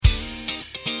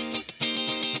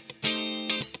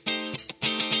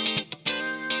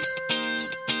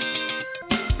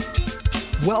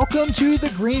Welcome to The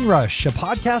Green Rush, a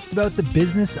podcast about the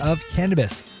business of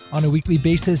cannabis. On a weekly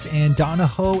basis, Ann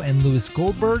Donahoe and Louis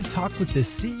Goldberg talk with the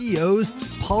CEOs,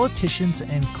 politicians,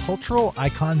 and cultural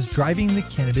icons driving the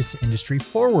cannabis industry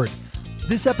forward.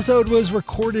 This episode was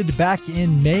recorded back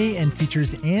in May and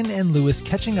features Ann and Louis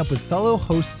catching up with fellow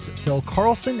hosts Phil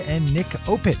Carlson and Nick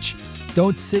Opich.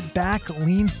 Don't sit back,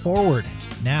 lean forward.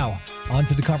 Now, on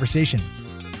to the conversation.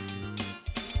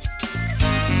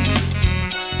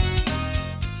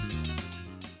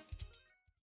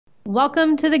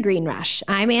 Welcome to The Green Rush.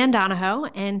 I'm Ann Donahoe,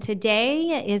 and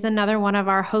today is another one of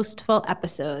our Hostful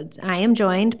episodes. I am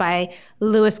joined by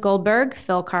Louis Goldberg,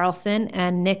 Phil Carlson,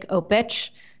 and Nick Opich.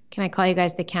 Can I call you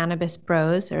guys the Cannabis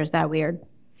Bros, or is that weird?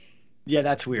 Yeah,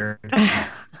 that's weird.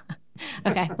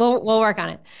 Okay, we'll work on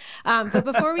it. But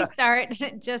before we start,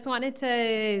 just wanted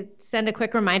to send a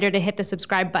quick reminder to hit the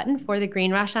subscribe button for The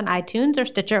Green Rush on iTunes or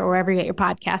Stitcher or wherever you get your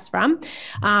podcasts from.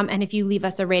 And if you leave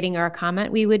us a rating or a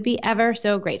comment, we would be ever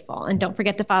so grateful. And don't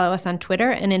forget to follow us on Twitter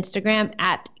and Instagram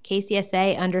at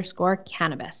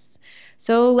KCSA_cannabis.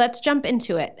 So let's jump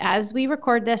into it. As we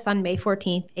record this on May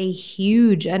 14th, a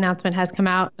huge announcement has come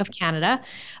out of Canada.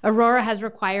 Aurora has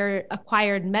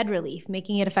acquired MedReleaf,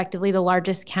 making it effectively the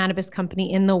largest cannabis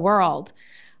company in the world.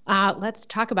 Let's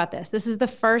talk about this. This is the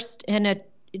first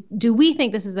do we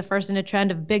think this is the first in a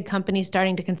trend of big companies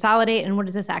starting to consolidate? And what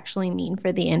does this actually mean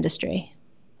for the industry?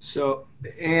 So,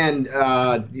 and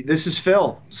this is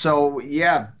Phil. So,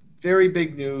 yeah, very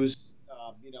big news.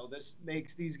 This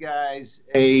makes these guys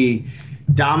a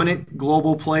dominant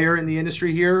global player in the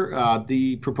industry here.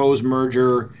 The proposed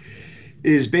merger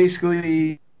is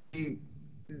basically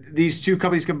these two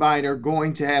companies combined are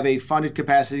going to have a funded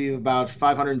capacity of about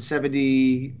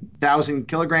 570,000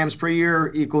 kilograms per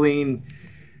year, equaling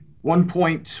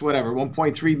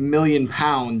 1.3 million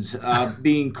pounds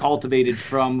being cultivated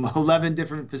from 11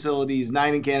 different facilities,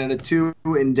 9 in Canada, 2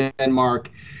 in Denmark.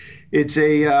 It's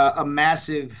a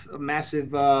massive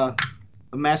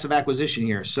acquisition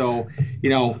here. So,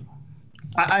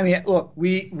 I mean, look,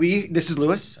 we this is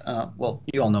Louis. Well,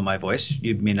 you all know my voice.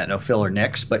 You may not know Phil or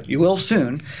Nick's, but you will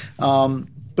soon.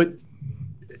 But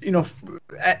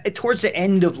towards the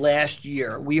end of last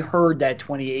year, we heard that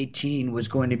 2018 was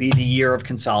going to be the year of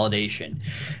consolidation,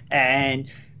 and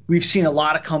we've seen a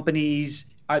lot of companies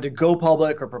either go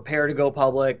public or prepare to go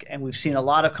public. And we've seen a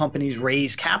lot of companies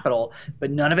raise capital,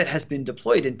 but none of it has been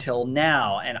deployed until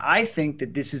now. And I think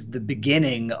that this is the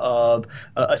beginning of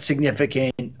a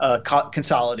significant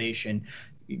consolidation.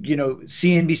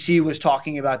 CNBC was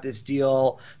talking about this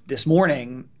deal this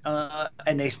morning,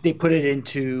 and they put it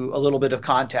into a little bit of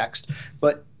context.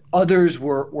 But others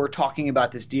were talking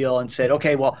about this deal and said,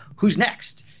 okay, well, who's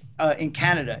next? In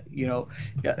Canada,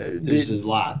 there's a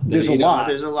lot. There's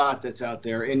a lot that's out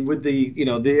there, and with the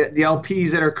LPs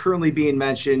that are currently being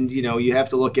mentioned, you have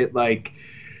to look at like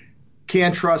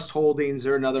CanTrust Holdings.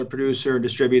 They're another producer and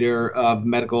distributor of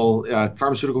medical,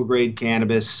 pharmaceutical grade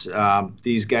cannabis.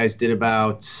 These guys did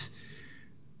about,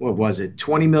 what was it,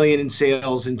 20 million in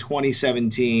sales in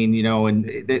 2017.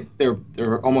 And they're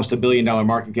almost $1 billion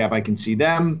market cap. I can see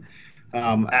them.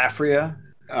 Aphria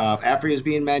is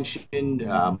being mentioned.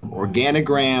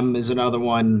 Organigram is another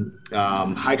one.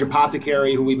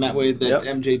 Hydropothecary, who we met with at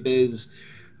MJ Biz.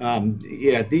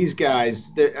 These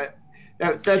guys.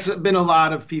 That's been a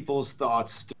lot of people's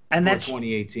thoughts. And that's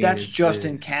 2018. That's just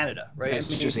in Canada, right?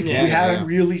 Just in Canada. We haven't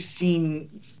really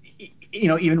seen,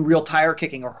 even real tire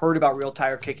kicking or heard about real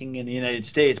tire kicking in the United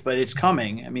States, but it's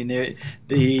coming. I mean,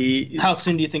 How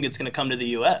soon do you think it's going to come to the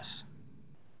U.S.?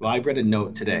 Well, I read a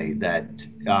note today that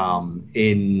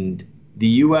in the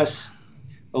U.S.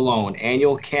 alone,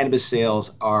 annual cannabis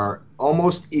sales are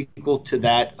almost equal to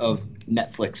that of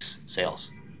Netflix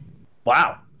sales.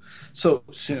 Wow. So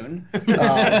soon.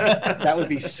 That would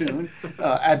be soon.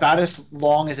 About as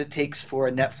long as it takes for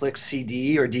a Netflix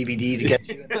CD or DVD to get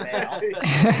to you in the mail.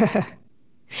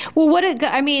 Well,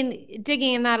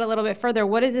 digging in that a little bit further,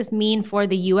 what does this mean for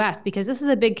the U.S.? Because this is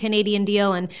a big Canadian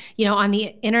deal and, on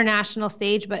the international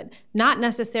stage, but not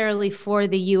necessarily for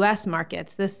the U.S.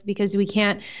 markets. Because we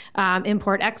can't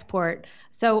import-export.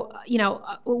 So,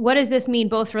 what does this mean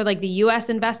both for like the U.S.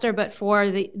 investor, but for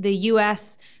the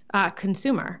U.S.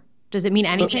 Consumer? Does it mean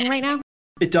anything right now?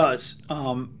 It does.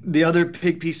 The other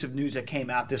big piece of news that came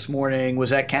out this morning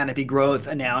was that Canopy Growth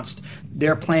announced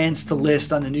their plans to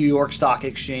list on the New York Stock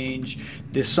Exchange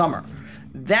this summer.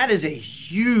 That is a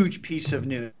huge piece of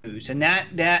news, and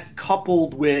that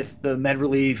coupled with the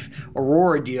MedReleaf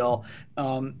Aurora deal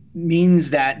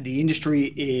means that the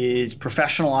industry is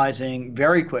professionalizing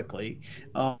very quickly,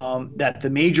 that the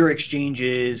major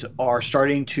exchanges are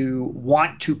starting to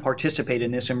want to participate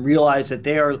in this and realize that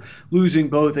they are losing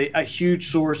both a huge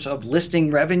source of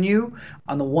listing revenue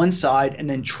on the one side and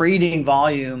then trading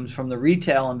volumes from the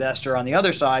retail investor on the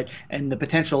other side and the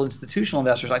potential institutional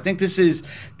investors. I think this is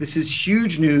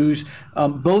huge news.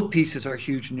 Both pieces are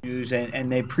huge news,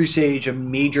 and they presage a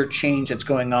major change that's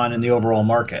going on in the overall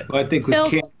market. Well, I think with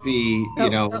Canopy,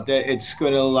 that it's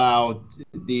going to allow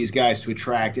these guys to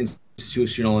attract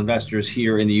institutional investors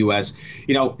here in the U.S.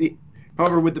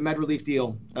 However, with the MedRelief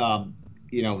deal,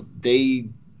 they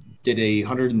did a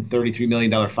 $133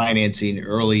 million financing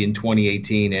early in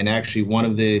 2018, and actually one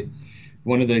of the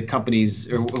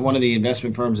companies or one of the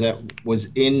investment firms that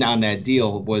was in on that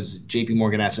deal was JP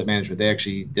Morgan Asset Management. They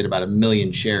actually did about 1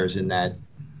 million shares in that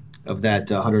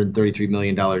 $133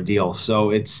 million deal. So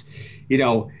it's,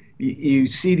 you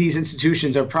see these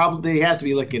institutions they have to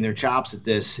be licking their chops at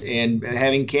this, and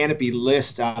having Canopy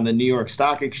list on the New York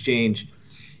Stock Exchange,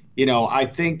 I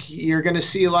think you're going to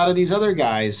see a lot of these other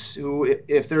guys who,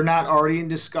 if they're not already in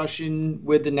discussion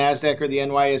with the NASDAQ or the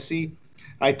NYSE,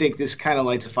 I think this kind of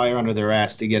lights a fire under their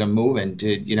ass to get them moving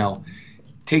to,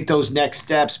 take those next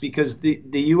steps, because the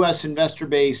U.S. investor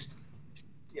base,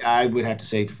 I would have to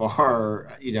say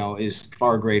is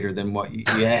far greater than what you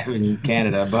have in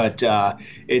Canada. But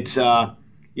it's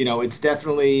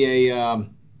definitely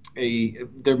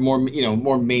they're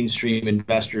more mainstream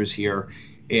investors here.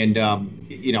 And,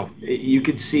 you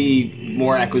could see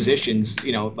more acquisitions,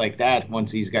 like that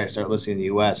once these guys start listing in the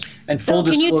U.S. And Phil,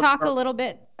 can you talk a little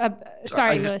bit?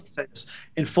 Sorry, Louis.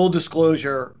 In full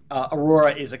disclosure,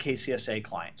 Aurora is a KCSA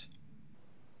client.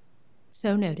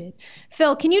 So noted.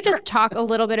 Phil, can you just talk a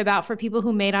little bit about, for people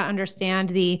who may not understand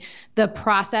the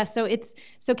process?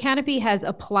 So Canopy has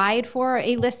applied for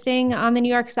a listing on the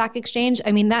New York Stock Exchange.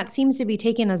 I mean, that seems to be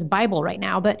taken as Bible right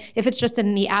now, but if it's just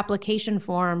in the application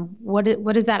form, what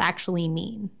does that actually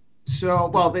mean?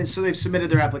 So, they've submitted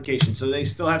their application, so they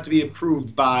still have to be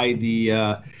approved by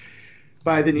the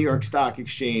New York Stock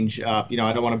Exchange. I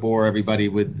don't want to bore everybody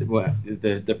with what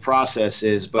the process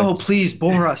is, but please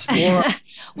bore us.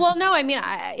 Well, no, I mean,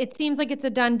 it seems like it's a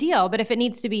done deal, but if it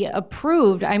needs to be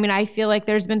approved, I mean, I feel like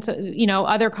there's been,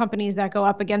 other companies that go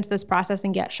up against this process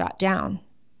and get shot down.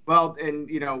 Well, and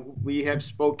we have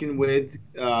spoken with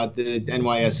the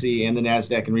NYSE and the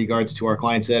NASDAQ in regards to our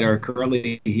clients that are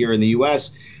currently here in the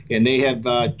U.S., and they have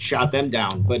shot them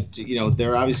down. But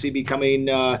they're obviously becoming.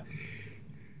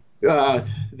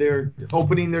 They're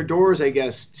opening their doors, I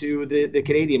guess, to the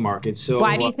Canadian market. So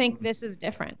why do you think this is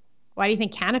different? Why do you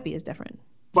think Canopy is different?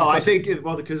 Well, I think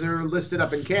because they're listed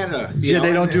up in Canada. They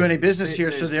don't do any business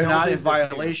here, so they're not in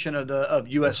violation of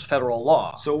U.S. federal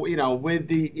law. So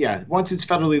once it's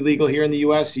federally legal here in the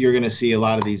U.S., you're going to see a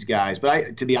lot of these guys.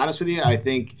 But to be honest with you, I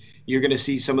think you're going to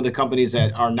see some of the companies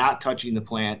that are not touching the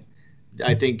plant.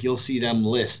 I think you'll see them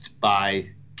list by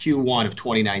Q1 of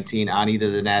 2019 on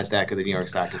either the NASDAQ or the New York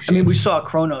Stock Exchange. I mean, we saw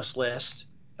Kronos list.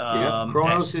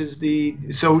 Kronos is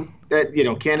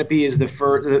Canopy is the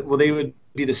first. Well, they would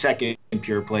be the second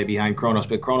pure play behind Kronos,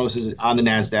 but Kronos is on the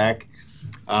NASDAQ.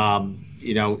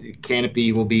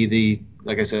 Canopy will be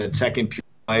like I said, second pure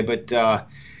play. But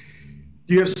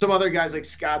you have some other guys like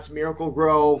Scott's Miracle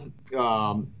Grow.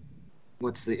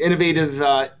 What's the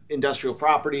Innovative Industrial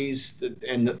Properties,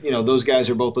 and those guys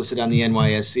are both listed on the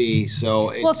NYSE.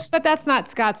 So but that's not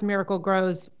Scott's Miracle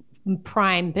Grow's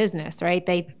prime business, right?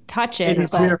 They touch it. It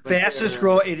is their fastest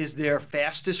growing. It is their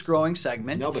fastest growing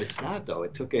segment. No, but it's not though.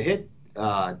 It took a hit.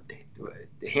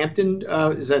 Hampton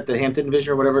is that the Hampton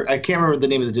division or whatever? I can't remember the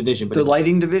name of the division. But the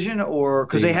lighting division, or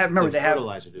because they have they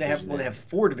have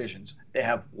 4 divisions. They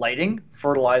have lighting,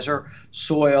 fertilizer,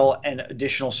 soil, and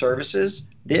additional services.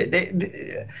 What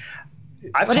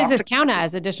does this count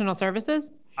as? Additional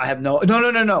services? I have no.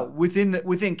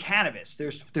 Within cannabis,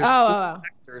 there's 4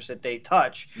 sectors that they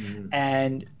touch,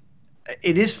 and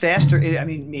it is faster.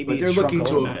 Maybe they're looking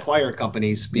to acquire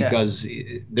companies because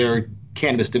their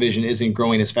cannabis division isn't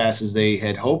growing as fast as they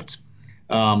had hoped.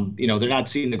 They're not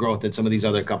seeing the growth that some of these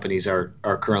other companies are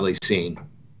currently seeing.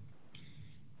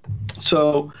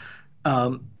 So,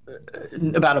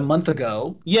 about a month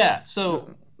ago. Yeah. So.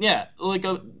 Yeah,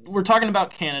 we're talking about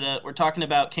Canada. We're talking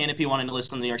about Canopy wanting to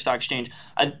list on the New York Stock Exchange.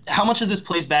 How much of this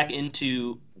plays back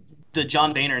into the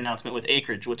John Boehner announcement with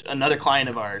Acreage, which another client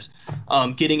of ours,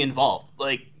 getting involved?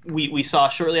 Like we saw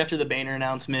shortly after the Boehner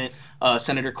announcement,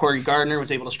 Senator Cory Gardner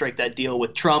was able to strike that deal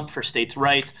with Trump for states'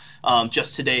 rights.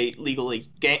 Just today,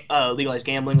 legalized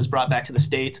gambling was brought back to the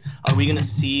states. Are we going to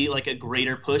see a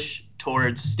greater push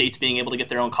towards states being able to get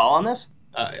their own call on this?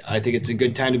 I think it's a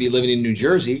good time to be living in New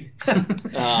Jersey.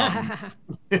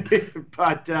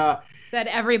 But said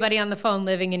everybody on the phone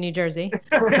living in New Jersey.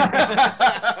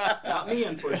 Not me,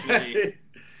 unfortunately.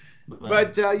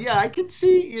 But yeah, I can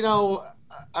see,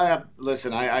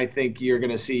 listen, I think you're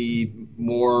going to see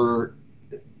more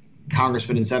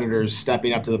congressmen and senators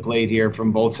stepping up to the plate here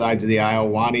from both sides of the aisle,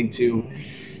 wanting to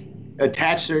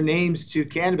attach their names to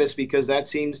cannabis, because that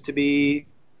seems to be,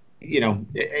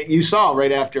 you saw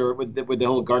right after with the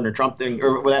whole Gardner-Trump thing,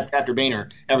 or after Boehner,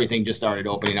 everything just started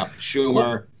opening up.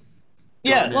 Schumer.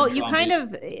 Yeah. Well, you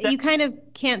kind of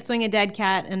can't swing a dead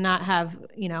cat and not have,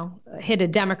 hit a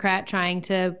Democrat trying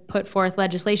to put forth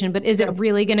legislation. But is it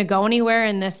really going to go anywhere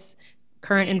in this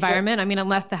current environment? I mean,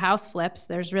 unless the House flips,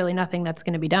 there's really nothing that's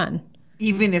going to be done.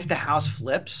 Even if the House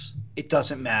flips, it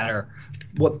doesn't matter.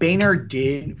 What Boehner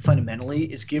did fundamentally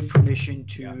is give permission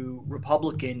to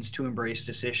Republicans to embrace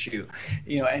this issue.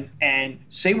 And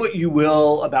say what you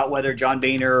will about whether John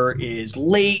Boehner is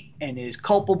late and is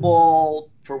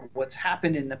culpable for what's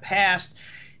happened in the past.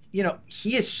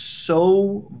 He is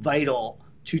so vital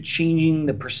to changing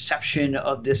the perception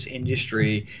of this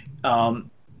industry.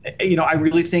 I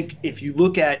really think if you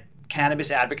look at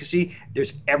cannabis advocacy,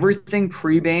 there's everything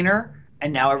pre-Boehner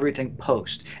and now everything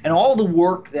post. And all the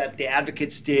work that the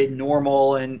advocates did,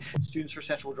 NORML and Students for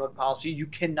Sensual Drug Policy, you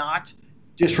cannot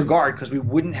disregard, because we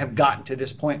wouldn't have gotten to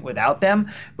this point without them.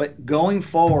 But going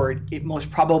forward, it most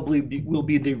probably will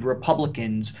be the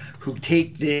Republicans who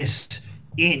take this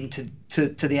into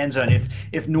the end zone.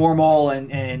 If NORML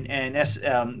and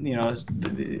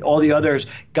all the others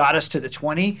got us to the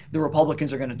 20, the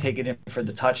Republicans are going to take it in for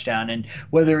the touchdown. And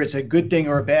whether it's a good thing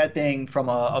or a bad thing from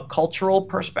a cultural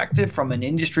perspective, from an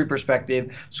industry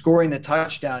perspective, scoring the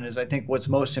touchdown is, I think, what's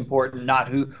most important, not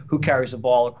who carries the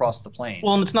ball across the plane.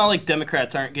 Well, and it's not like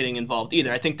Democrats aren't getting involved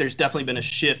either. I think there's definitely been a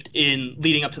shift in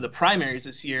leading up to the primaries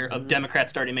this year of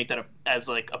Democrats starting to make that as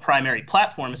like a primary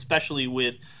platform, especially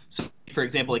with, for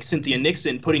example, like Cynthia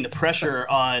Nixon putting the pressure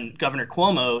on Governor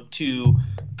Cuomo to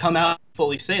come out and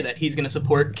fully say that he's going to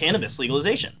support cannabis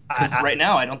legalization. Because right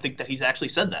now, I don't think that he's actually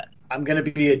said that. I'm going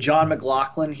to be a John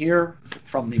McLaughlin here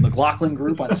from the McLaughlin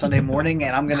Group on Sunday morning,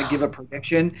 and I'm going to give a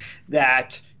prediction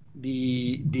that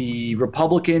the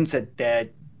Republicans that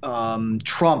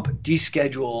Trump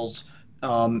deschedules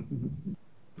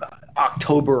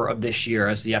October of this year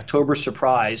as the October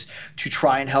surprise to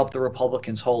try and help the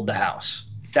Republicans hold the House.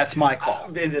 That's my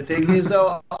call. And the thing is,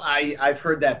 though, I've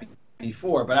heard that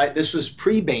before, but this was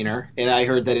pre-Boehner, and I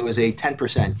heard that it was a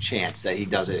 10% chance that he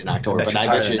does it in October. But I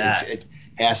bet you it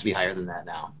has to be higher than that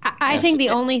now. I think the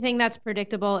only thing that's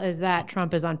predictable is that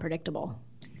Trump is unpredictable.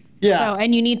 Yeah. So,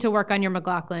 and you need to work on your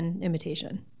McLaughlin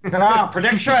imitation.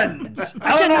 Predictions.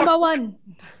 Question number one.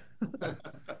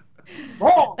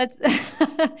 Let's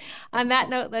on that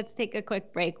note, let's take a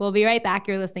quick break. We'll be right back.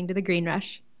 You're listening to The Green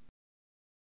Rush.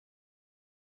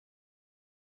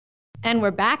 And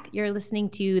we're back. You're listening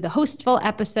to the Hostful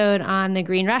episode on The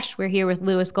Green Rush. We're here with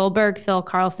Lewis Goldberg, Phil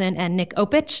Carlson, and Nick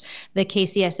Opich, the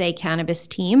KCSA cannabis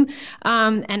team.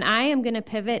 And I am going to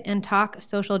pivot and talk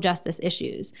social justice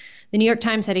issues. The New York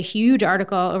Times had a huge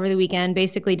article over the weekend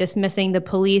basically dismissing the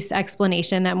police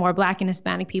explanation that more Black and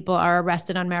Hispanic people are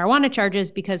arrested on marijuana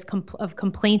charges because of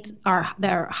complaints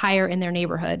that are higher in their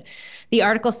neighborhood. The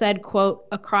article said, quote,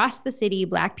 across the city,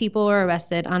 Black people were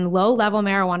arrested on low-level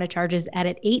marijuana charges at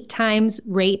an 8 times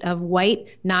rate of white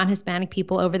non-Hispanic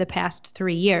people over the past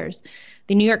 3 years.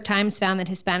 The New York Times found that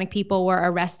Hispanic people were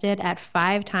arrested at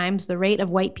 5 times the rate of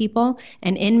white people.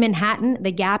 And in Manhattan,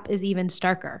 the gap is even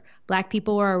starker. Black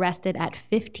people were arrested at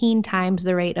 15 times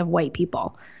the rate of white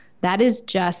people. That is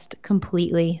just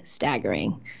completely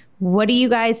staggering. What do you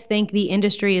guys think the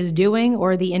industry is doing,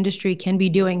 or the industry can be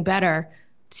doing better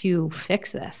to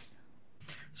fix this?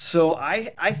 So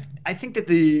I think that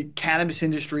the cannabis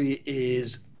industry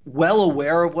is well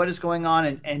aware of what is going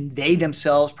on, and they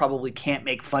themselves probably can't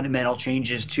make fundamental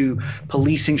changes to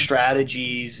policing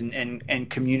strategies and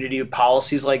community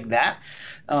policies like that.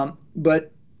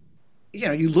 But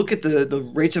you look at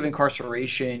the rates of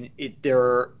incarceration,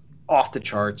 they're off the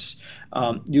charts.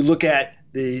 You look at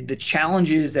the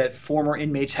challenges that former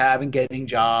inmates have in getting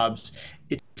jobs,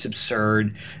 it's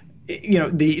absurd.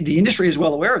 The industry is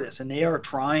well aware of this, and they are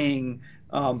trying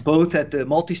both at the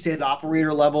multi-state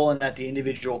operator level and at the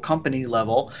individual company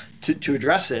level to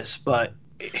address this. But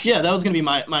yeah, that was going to be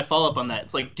my follow-up on that.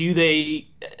 It's like, do they,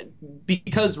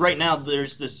 because right now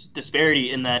there's this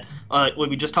disparity in that what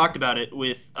we just talked about it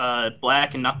with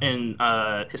Black and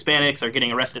Hispanics are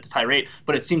getting arrested at this high rate,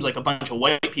 but it seems like a bunch of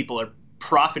white people are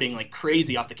profiting like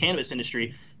crazy off the cannabis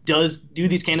industry. Do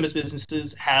these cannabis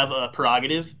businesses have a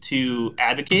prerogative to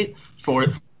advocate for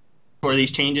for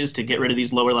these changes to get rid of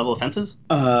these lower level offenses?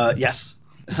 Yes.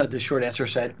 The short answer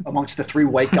said amongst the 3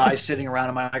 white guys sitting around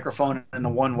a microphone and the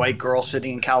 1 white girl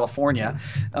sitting in California.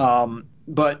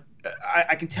 But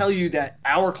I can tell you that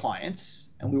our clients,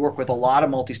 and we work with a lot of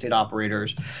multi-state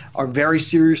operators, are very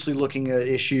seriously looking at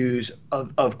issues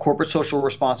of corporate social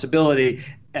responsibility.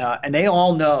 And they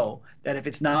all know that if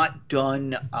it's not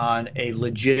done on a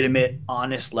legitimate,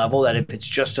 honest level, that if it's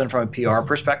just done from a PR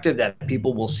perspective, that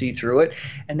people will see through it.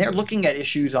 And they're looking at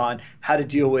issues on how to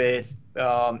deal with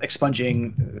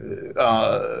expunging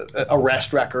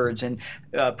arrest records and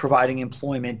providing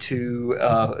employment to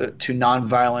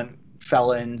nonviolent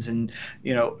felons, and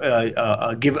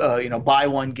buy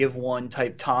one give one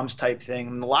type Tom's type thing.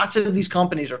 And lots of these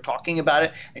companies are talking about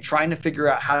it and trying to figure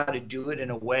out how to do it in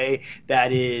a way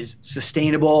that is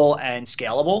sustainable and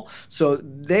scalable. So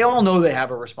they all know they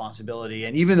have a responsibility,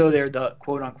 and even though they're the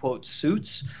quote unquote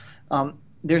suits,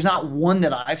 there's not one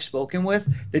that I've spoken with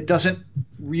that doesn't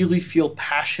really feel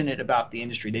passionate about the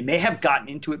industry. They may have gotten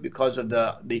into it because of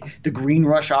the green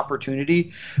rush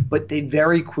opportunity, but they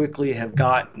very quickly have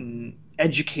gotten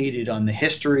educated on the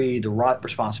history, the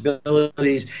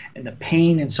responsibilities, and the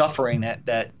pain and suffering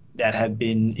that have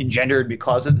been engendered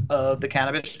because of the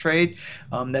cannabis trade,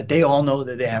 that they all know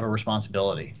that they have a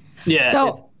responsibility. Yeah.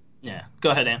 So, Go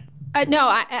ahead, Ann. No,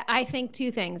 I think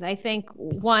 2 things. I think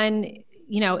one,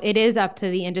 it is up to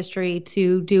the industry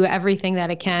to do everything that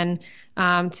it can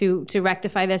to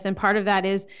rectify this, and part of that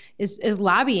is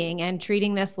lobbying and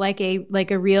treating this like a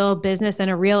real business and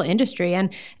a real industry,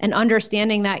 and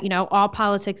understanding that all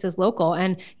politics is local,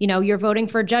 and you're voting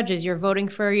for judges, you're voting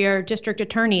for your district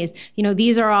attorneys.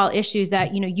 These are all issues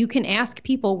that you can ask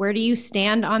people, where do you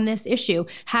stand on this issue?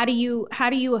 How do you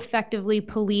effectively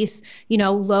police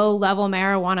low level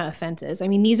marijuana offenses? I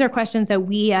mean, these are questions that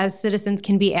we as citizens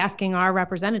can be asking our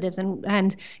representatives, and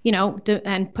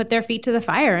and put their feet to the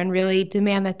fire and really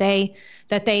demand that they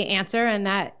answer, and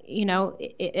that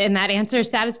and that answer is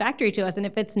satisfactory to us. And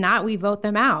if it's not, we vote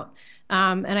them out.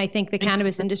 And I think the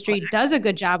cannabis industry does a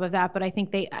good job of that, but I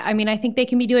think they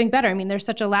can be doing better. I mean, there's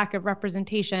such a lack of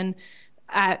representation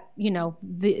at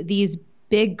these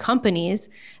big companies,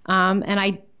 and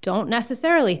I don't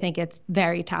necessarily think it's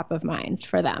very top of mind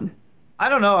for them. I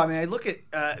don't know. I mean, I look at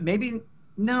I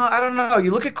don't know.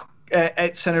 You look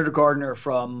at Senator Gardner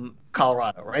from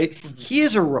Colorado, right? Mm-hmm. He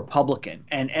is a Republican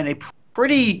and a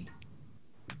pretty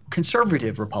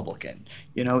conservative Republican,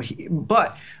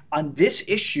 but on this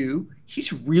issue,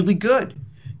 he's really good,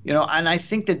 and I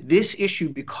think that this issue,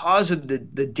 because of the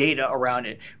data around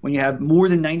it, when you have more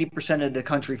than 90% of the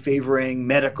country favoring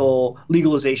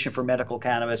legalization for medical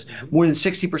cannabis, more than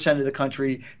 60% of the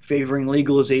country favoring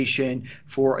legalization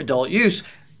for adult use,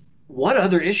 what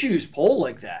other issues poll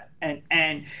like that?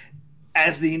 And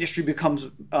as the industry becomes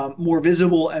more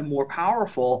visible and more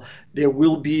powerful, there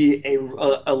will be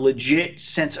a legit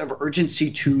sense of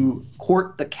urgency to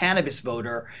court the cannabis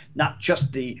voter, not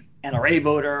just the NRA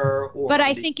voter. But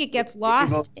I think it gets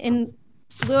lost in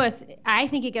Lewis. I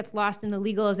think it gets lost in the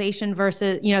legalization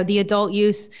versus, the adult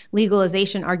use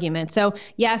legalization argument. So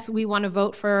yes, we want to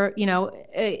vote for,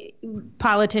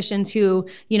 politicians who,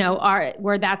 are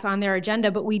where that's on their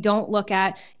agenda, but we don't look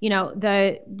at,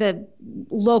 the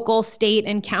local, state,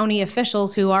 and county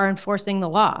officials who are enforcing the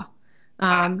law.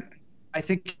 I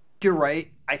think you're right.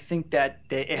 I think that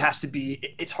it has to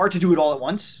be. It's hard to do it all at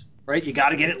once. Right? You got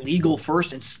to get it legal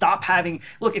first and stop having.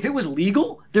 Look, if it was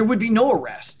legal, there would be no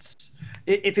arrests.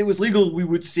 If it was legal, we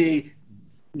would see,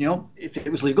 if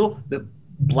it was legal, the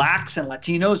blacks and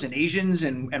Latinos and Asians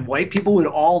and white people would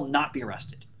all not be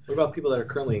arrested. What about people that are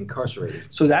currently incarcerated?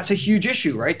 So that's a huge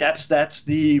issue, right? That's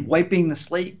the wiping the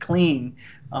slate clean,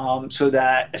 so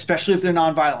that, especially if they're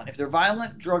nonviolent. If they're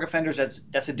violent drug offenders,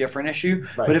 that's a different issue.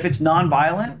 Right. But if it's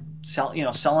nonviolent,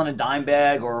 selling a dime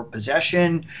bag or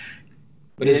possession.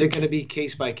 But is it going to be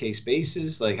case by case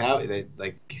basis? Like how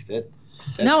that?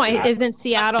 No, isn't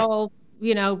Seattle,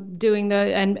 doing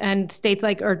and states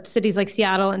or cities like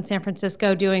Seattle and San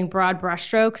Francisco doing broad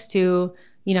brushstrokes to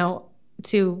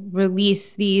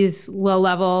release these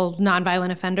low-level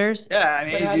nonviolent offenders? Yeah, I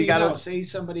mean, you got to say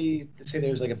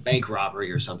there's like a bank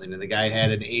robbery or something, and the guy had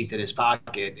an eighth in his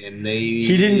pocket, and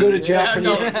he didn't go to jail.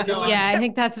 I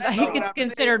think it's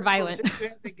considered violent.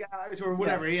 The guys or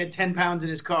whatever, he had 10 pounds in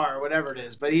his car or whatever it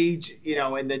is, but he,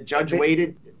 and the judge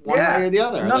waited one way or the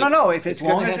other. No. If as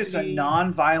long as it's a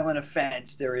nonviolent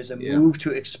offense, there is a move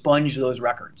to expunge those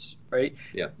records, right?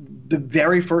 Yeah. The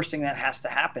very first thing that has to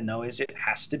happen, though, is it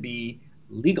has to be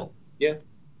legal. Yeah.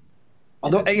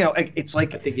 Although, it's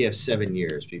like, I think you have 7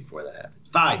 years before that happens.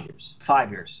 5 years.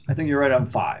 5 years. I think you're right on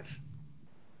 5.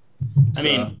 I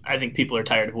mean, I think people are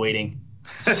tired of waiting.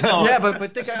 So yeah,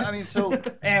 but think, I mean, so,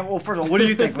 and well, first of all, what do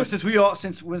you think? Well, since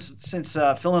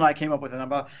Phil and I came up with a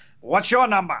number, what's your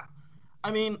number?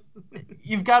 I mean,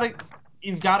 you've got to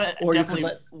Or you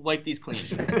definitely wipe these clean.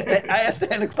 I asked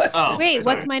Ann a question. Oh. Wait,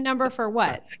 what's my number for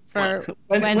what? For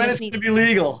when it's going to be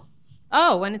legal?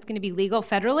 Oh, when it's going to be legal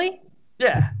federally?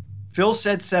 Yeah. Phil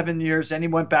said 7 years, then he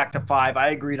went back to 5. I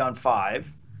agreed on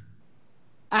 5.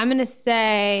 I'm going to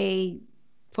say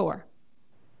 4.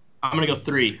 I'm going to go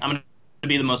 3. I'm going to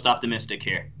be the most optimistic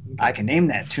here. I can name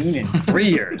that tune in 3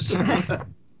 years.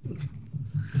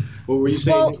 What were you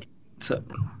saying? Well, So,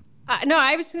 no,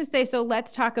 I was going to say, so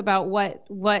let's talk about what,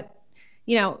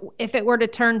 if it were to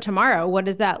turn tomorrow, what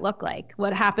does that look like?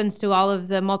 What happens to all of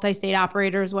the multi-state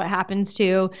operators? What happens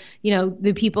to,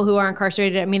 the people who are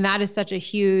incarcerated? I mean, that is such a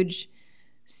huge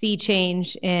sea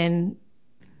change in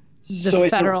the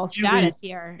federal status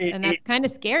here. And that's kind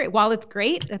of scary. While it's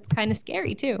great, that's kind of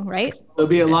scary too, right? There'll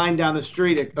be a line down the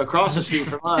street, across the street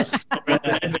from us. but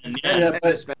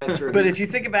if you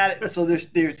think about it, so there's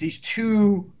these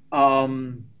two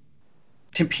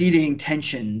competing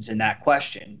tensions in that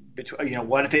question. Between,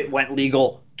 what if it went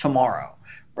legal tomorrow,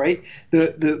 right?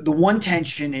 The one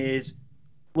tension is,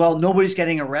 well, nobody's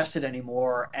getting arrested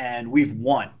anymore, and we've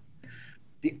won.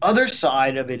 The other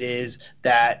side of it is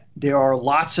that there are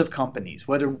lots of companies,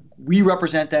 whether we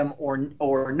represent them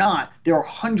or not. There are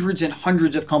hundreds and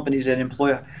hundreds of companies that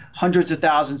employ hundreds of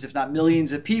thousands, if not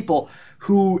millions of people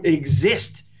who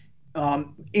exist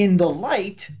in the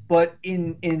light, but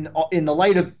in the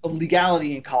light of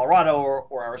legality in Colorado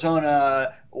or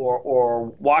Arizona or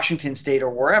Washington State or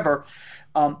wherever.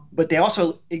 But they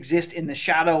also exist in the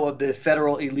shadow of the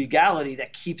federal illegality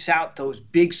that keeps out those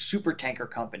big super tanker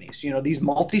companies. These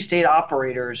multi-state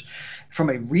operators, from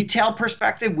a retail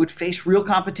perspective, would face real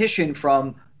competition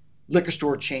from liquor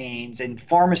store chains and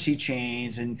pharmacy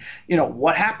chains, and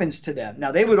what happens to them.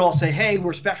 Now they would all say, hey,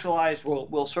 we're specialized,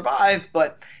 we'll survive,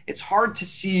 but it's hard to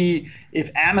see if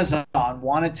Amazon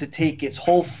wanted to take its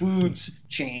Whole Foods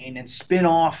chain and spin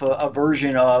off a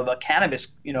version of a cannabis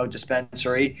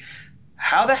dispensary.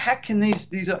 How the heck can these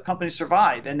companies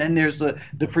survive? And then there's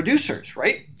the producers,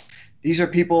 right? These are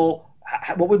people.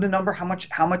 What was the number? How much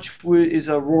is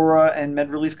Aurora and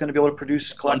MedRelief going to be able to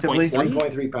produce collectively?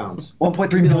 1.3 pounds.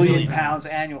 1.3 million pounds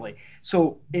annually.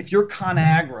 So if you're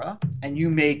ConAgra and you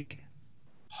make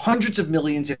hundreds of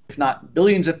millions, if not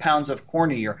billions of pounds of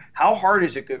corn a year, how hard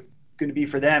is it going to be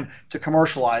for them to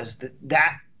commercialize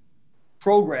that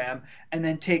program and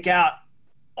then take out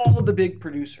all of the big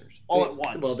producers all at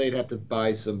once? Well, they'd have to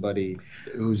buy somebody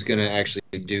who's going to actually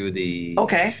do the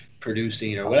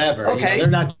producing or whatever. Okay, they're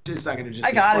not. It's not going to just.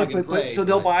 I got it, but so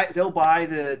they'll buy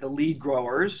the lead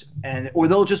growers or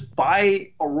they'll just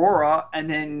buy Aurora and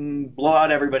then blow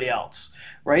out everybody else,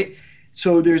 right?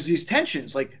 So there's these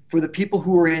tensions. Like, for the people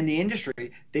who are in the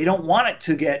industry, they don't want it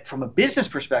to get, from a business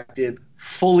perspective,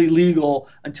 fully legal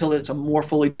until it's a more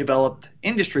fully developed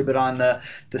industry. But on the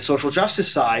social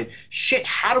justice side,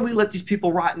 how do we let these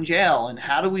people rot in jail? And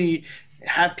how do we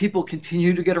have people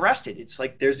continue to get arrested? It's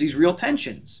like there's these real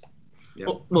tensions. Yeah.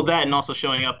 Well, that, and also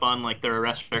showing up on like their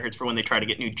arrest records for when they try to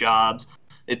get new jobs.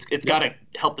 It's got to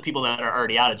help the people that are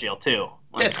already out of jail too.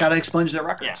 Like, it's got to expunge their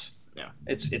records. Yeah.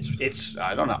 It's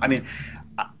I don't know. I mean,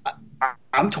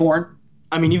 I'm torn.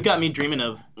 I mean, you've got me dreaming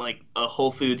of like a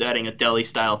Whole Foods adding a deli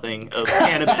style thing of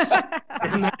cannabis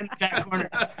in that corner.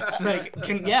 It's like,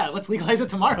 let's legalize it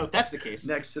tomorrow if that's the case.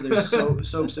 Next to their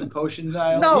soaps and potions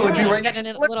aisle. No, it'd be right next in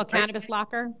a to little cannabis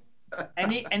locker.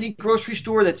 Any grocery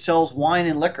store that sells wine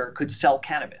and liquor could sell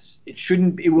cannabis.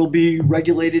 It will be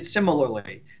regulated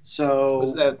similarly. So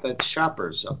was that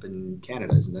Shoppers up in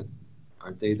Canada, isn't it?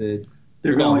 Aren't they the?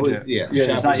 They're going to. Yeah,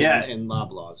 it's not yet. And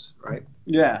Loblaws, right?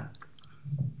 Yeah.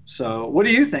 So what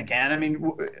do you think, Ann? I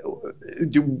mean,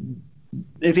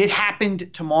 if it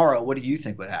happened tomorrow, what do you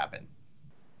think would happen?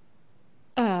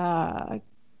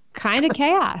 Kind of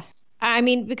chaos. I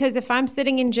mean, because if I'm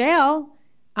sitting in jail,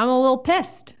 I'm a little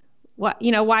pissed.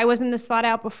 Why wasn't this thought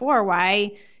out before?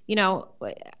 Why,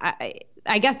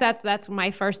 I guess that's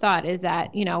my first thought, is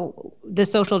that, the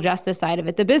social justice side of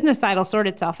it. The business side will sort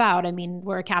itself out. I mean,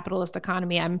 we're a capitalist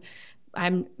economy. I'm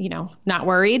not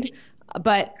worried.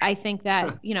 But I think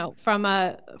that, from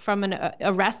an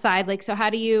arrest side, like, so how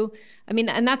do you, I mean,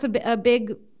 and that's a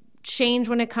big change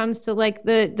when it comes to like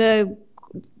the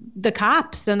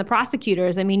cops and the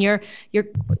prosecutors. I mean,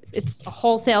 it's a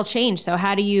wholesale change. So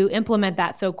how do you implement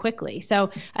that so quickly? So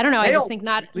I don't know. I just think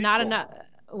not enough.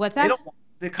 What's that?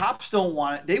 The cops don't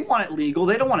want it. They want it legal.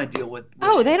 They don't want to deal with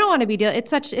they don't want to be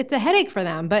it's a headache for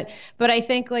them. But I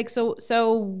think like,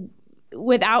 so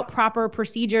without proper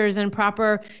procedures and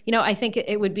proper, I think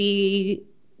it would be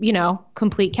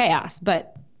complete chaos,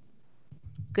 but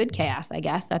good chaos, I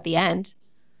guess, at the end.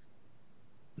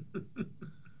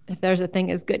 If there's a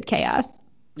thing as good chaos.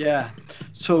 Yeah.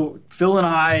 So Phil and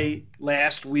I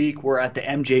last week were at the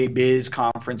MJ Biz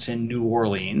conference in New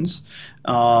Orleans.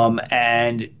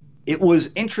 And it was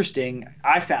interesting.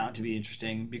 I found to be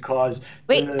interesting because.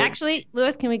 Wait, actually,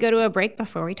 Lewis, can we go to a break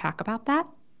before we talk about that?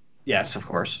 Yes, of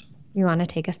course. You want to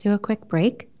take us to a quick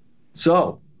break?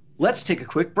 So let's take a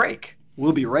quick break.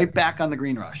 We'll be right back on the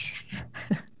Green Rush.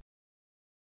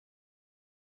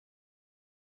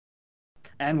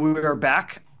 And we are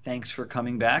back. Thanks for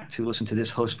coming back to listen to this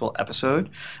Hostful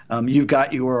episode. You've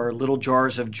got your little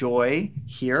jars of joy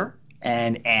here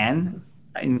and Anne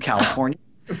in California.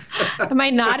 Am I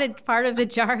not a part of the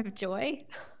jar of joy?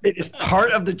 It is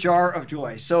part of the jar of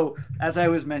joy. So as I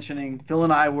was mentioning, Phil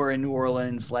and I were in New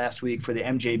Orleans last week for the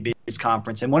MJ Biz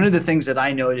conference. And one of the things that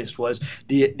I noticed was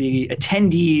the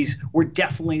attendees were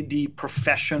definitely the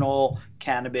professional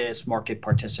cannabis market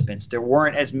participants. There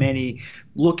weren't as many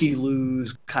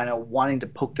looky-loos kind of wanting to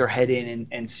poke their head in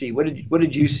and see. What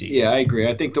did you see? Yeah, I agree.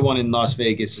 I think the one in Las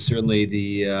Vegas is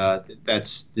certainly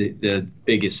that's the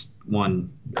biggest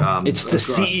one. It's the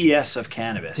CES of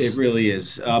cannabis. It really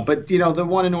is. But the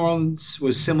one in New Orleans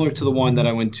was similar to the one that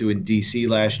I went to in DC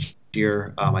last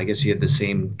year. I guess you had the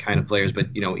same kind of players, but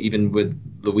even with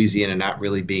Louisiana not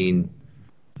really being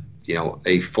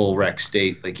a full rec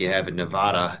state like you have in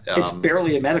Nevada. It's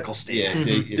barely a medical state.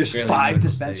 Yeah, there's 5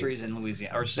 dispensaries in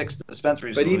Louisiana, or 6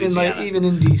 dispensaries. But in Louisiana. even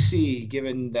in DC,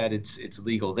 given that it's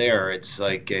legal there, it's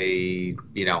like I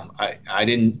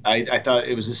thought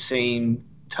it was the same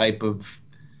type of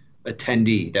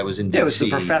attendee that was in DC. It was the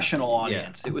professional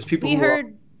audience. Yeah. It was people. We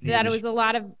heard that it was a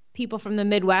lot of people from the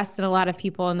Midwest and a lot of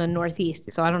people in the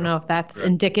Northeast. So I don't know if that's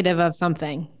indicative of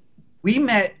something. We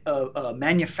met a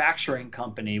manufacturing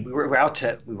company. We were out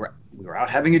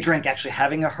having a drink, actually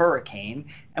having a hurricane,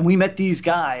 and we met these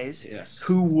guys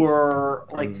who were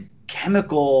like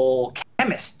chemical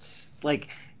chemists,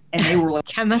 and they were like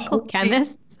chemical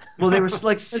chemists. Well, they were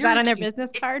like. Was that on their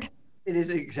business card? It is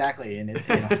exactly, and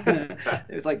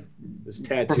it was like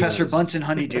Professor Bunsen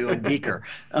Honeydew and Beaker,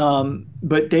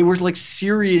 but they were like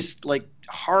serious, like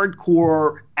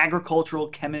hardcore agricultural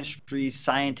chemistry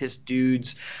scientist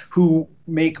dudes who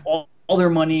make all their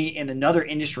money in another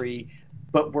industry,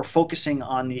 but we're focusing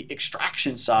on the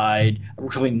extraction side, a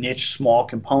really niche, small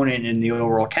component in the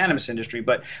overall cannabis industry,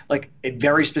 but like a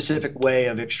very specific way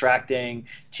of extracting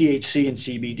THC and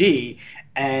CBD.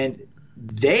 And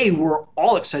they were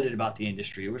all excited about the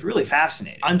industry. It was really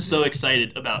fascinating. I'm so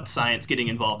excited about science getting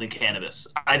involved in cannabis.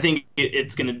 I think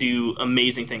it's going to do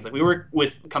amazing things. Like we work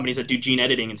with companies that do gene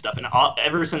editing and stuff, and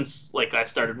ever since I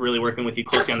started really working with you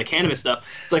closely on the cannabis stuff,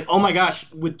 it's like, oh my gosh,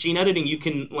 with gene editing you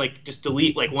can just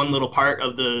delete one little part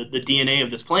of the DNA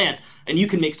of this plant, and you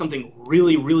can make something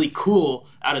really, really cool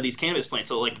out of these cannabis plants.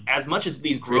 So as much as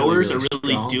these growers are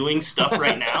really doing stuff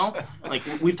right now,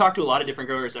 we've talked to a lot of different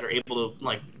growers that are able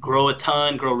to grow a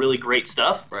ton, grow really great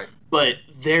stuff. Right. But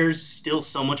there's still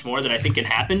so much more that I think can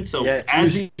happen. So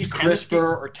as these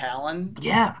CRISPR or Talon,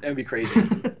 that would be crazy.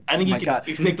 I think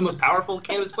you can make the most powerful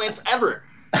cannabis plants ever.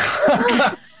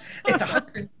 It's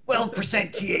 112%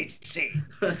 THC.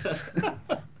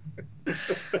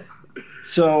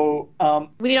 So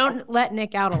we don't let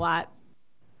Nick out a lot.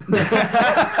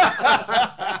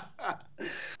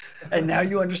 And now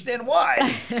you understand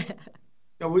why.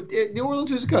 New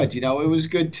Orleans was good. It was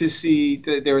good to see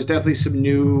that there was definitely some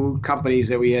new companies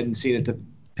that we hadn't seen at the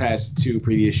past 2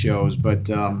 previous shows. But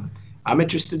I'm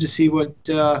interested to see what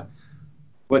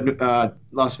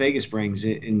Las Vegas brings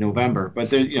in November.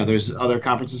 But there's other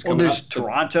conferences coming up. There's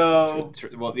Toronto.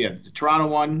 The Toronto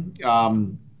one,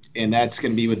 and that's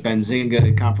going to be with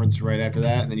Benzinga conference right after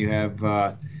that. And then you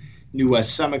have New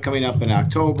West Summit coming up in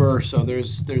October. So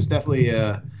there's definitely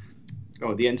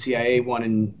the NCIA one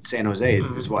in San Jose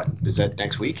is what? Is that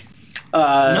next week?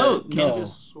 No,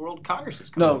 Cannabis World Congress is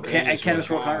coming up. Cannabis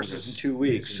World Congress is in 2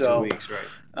 weeks. In 2 weeks, right.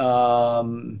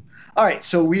 All right,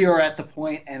 so we are at the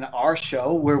point in our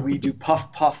show where we do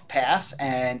Puff, Puff, Pass,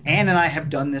 and Ann and I have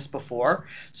done this before.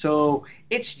 So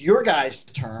it's your guys'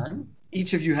 turn.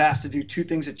 Each of you has to do 2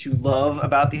 things that you love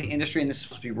about the industry, and this is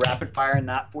supposed to be rapid fire,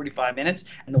 not 45 minutes,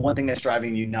 and the one thing that's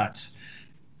driving you nuts.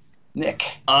 Nick.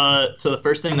 So the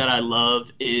first thing that I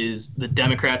love is the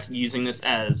Democrats using this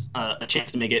as a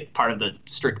chance to make it part of the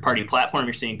strict party platform.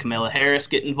 You're seeing Kamala Harris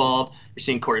get involved. You're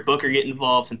seeing Cory Booker get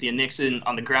involved. Cynthia Nixon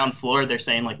on the ground floor. They're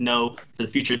saying no, for the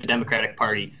future of the Democratic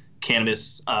Party,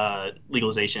 cannabis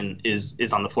legalization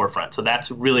is on the forefront. So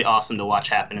that's really awesome to watch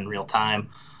happen in real time.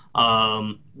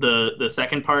 The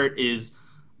second part is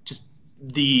just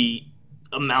the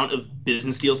amount of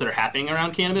business deals that are happening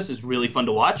around cannabis is really fun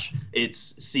to watch.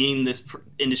 It's seeing this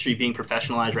industry being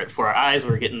professionalized right before our eyes.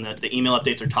 We're getting the email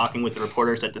updates or talking with the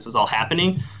reporters that this is all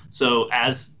happening. So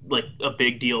as like a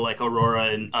big deal like Aurora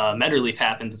and MedReleaf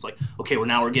happens, it's like, okay,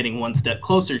 we're getting one step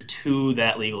closer to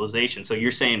that legalization. So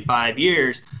you're saying 5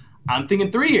 years. I'm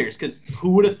thinking 3 years, because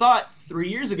who would have thought 3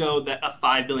 years ago that a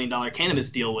 $5 billion cannabis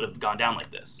deal would have gone down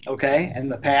like this? Okay,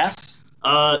 and the pass?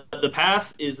 The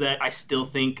pass is that I still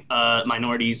think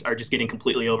minorities are just getting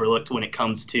completely overlooked when it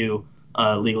comes to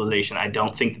legalization. I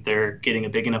don't think that they're getting a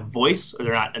big enough voice, or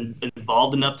they're not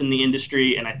involved enough in the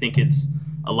industry, and I think it's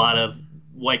a lot of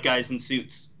white guys in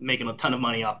suits making a ton of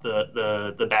money off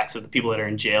the backs of the people that are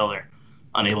in jail or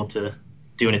unable to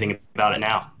do anything about it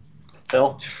now.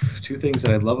 Phil? Two things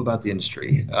that I love about the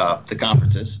industry: the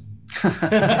conferences.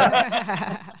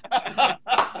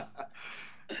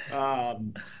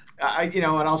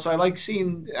 And also I like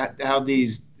seeing how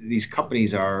these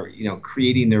companies are,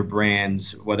 creating their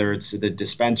brands, whether it's the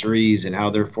dispensaries and how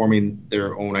they're forming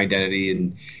their own identity,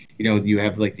 and you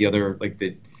have like the other, like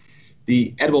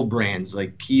the edible brands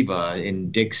like Kiva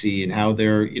and Dixie, and how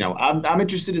they're, I'm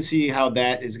interested to see how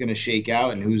that is going to shake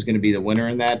out and who's going to be the winner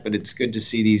in that. But it's good to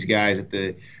see these guys at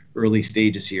the early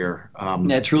stages here.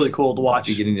 Yeah, it's really cool to watch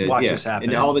this happen.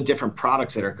 And all the different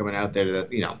products that are coming out there that,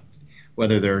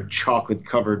 whether they're chocolate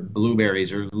covered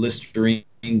blueberries or Listerine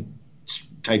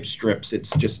type strips.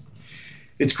 It's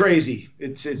crazy.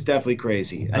 It's definitely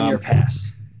crazy. And your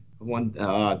pass?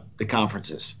 The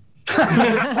conferences.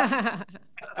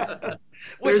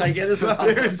 Which I get as well.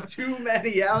 There's too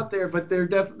many out there, but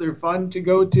they're fun to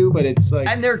go to. But it's like,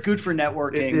 and they're good for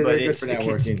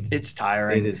networking. It's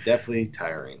tiring. It is definitely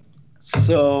tiring.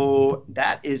 So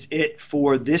that is it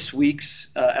for this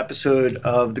week's episode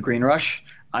of The Green Rush.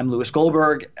 I'm Louis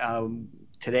Goldberg.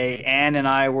 Today, Ann and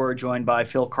I were joined by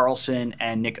Phil Carlson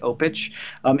and Nick Opich.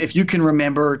 If you can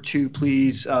remember to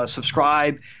please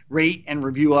subscribe, rate, and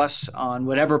review us on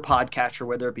whatever podcatcher,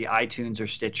 whether it be iTunes or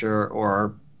Stitcher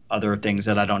or other things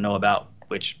that I don't know about,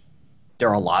 which there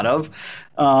are a lot of.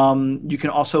 You can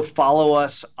also follow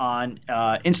us on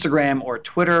Instagram or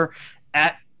Twitter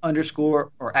at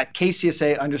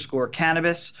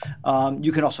KCSA_cannabis.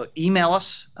 You can also email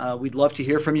us. We'd love to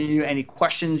hear from you. Any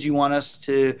questions you want us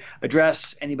to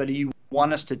address, anybody you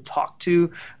want us to talk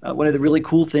to. One of the really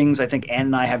cool things I think Ann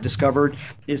and I have discovered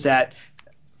is that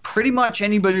pretty much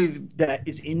anybody that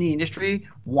is in the industry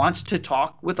wants to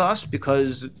talk with us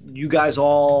because you guys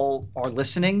all are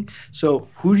listening. So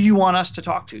who do you want us to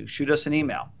talk to? Shoot us an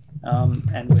email.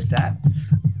 And with that,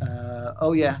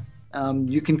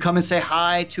 you can come and say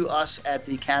hi to us at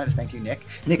the Cannabis. Thank you, Nick.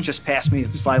 Nick just passed me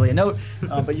slyly a note,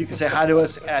 but you can say hi to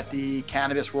us at the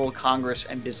Cannabis World Congress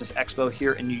and Business Expo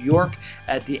here in New York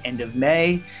at the end of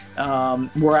May.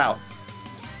 We're out.